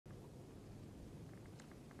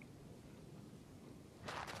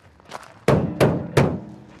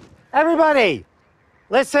Everybody,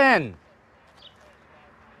 listen.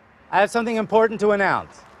 I have something important to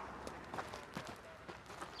announce.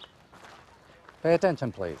 Pay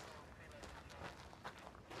attention, please.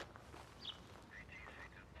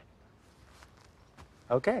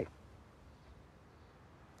 Okay.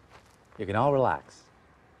 You can all relax.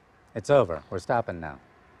 It's over. We're stopping now.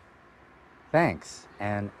 Thanks,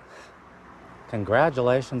 and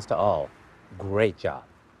congratulations to all. Great job.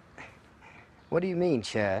 What do you mean,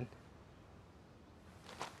 Chad?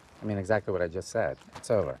 I mean exactly what I just said.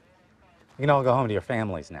 It's over. You can all go home to your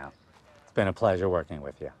families now. It's been a pleasure working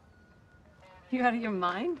with you. You out of your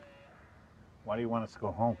mind? Why do you want us to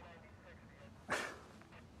go home?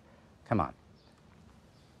 Come on.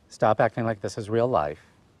 Stop acting like this is real life.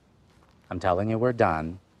 I'm telling you, we're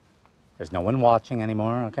done. There's no one watching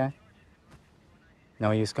anymore, okay?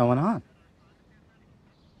 No use going on.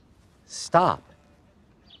 Stop.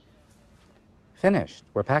 Finished.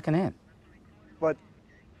 We're packing in. But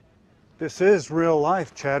this is real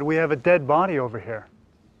life, Chad. We have a dead body over here.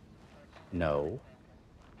 No.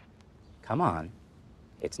 Come on.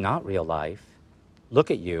 It's not real life.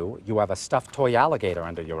 Look at you. You have a stuffed toy alligator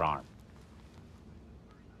under your arm.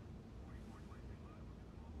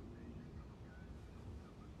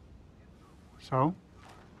 So?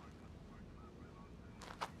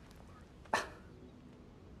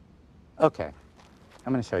 Okay.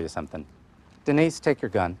 I'm going to show you something. Denise, take your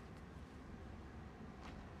gun.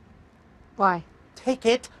 Why? Take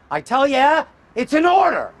it. I tell ya, it's an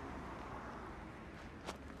order.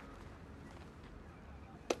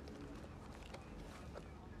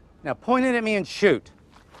 Now point it at me and shoot.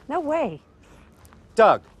 No way.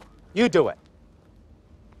 Doug, you do it.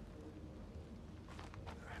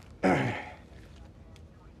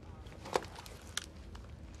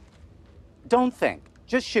 Don't think.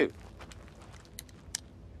 Just shoot.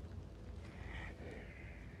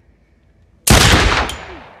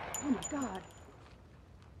 Oh my God.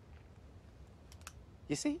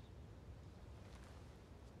 You see?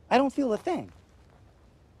 I don't feel a thing.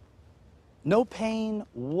 No pain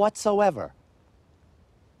whatsoever.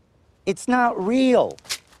 It's not real.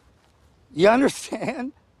 You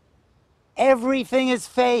understand? Everything is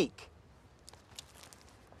fake.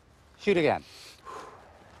 Shoot again.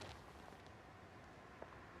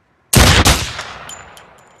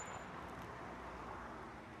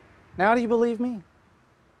 Now do you believe me?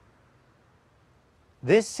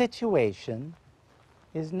 This situation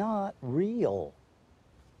is not real.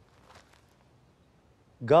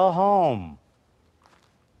 Go home.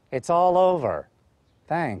 It's all over.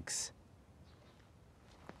 Thanks.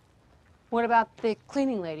 What about the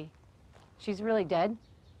cleaning lady? She's really dead?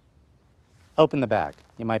 Open the bag.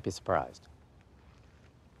 You might be surprised.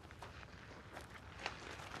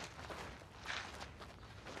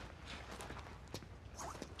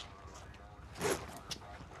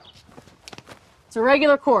 It's a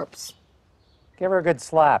regular corpse. Give her a good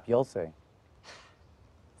slap. You'll see.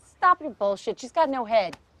 Stop your bullshit. She's got no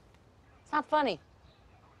head. It's not funny.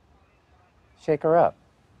 Shake her up.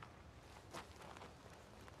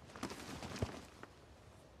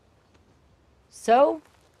 So,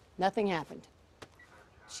 nothing happened.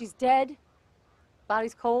 She's dead.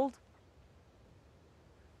 Body's cold.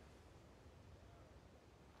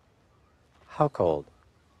 How cold?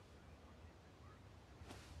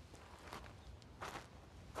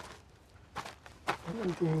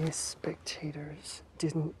 The spectators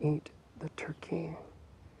didn't eat the turkey.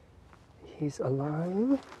 He's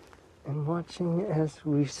alive and watching as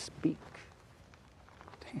we speak.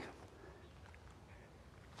 Damn.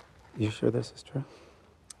 You sure this is true?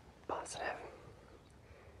 Positive.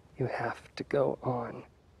 You have to go on.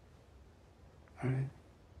 All right.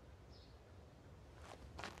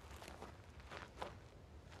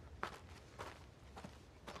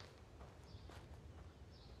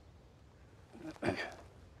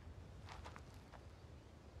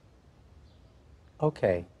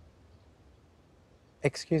 Okay.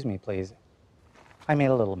 Excuse me, please. I made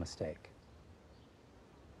a little mistake.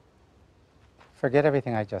 Forget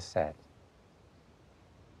everything I just said.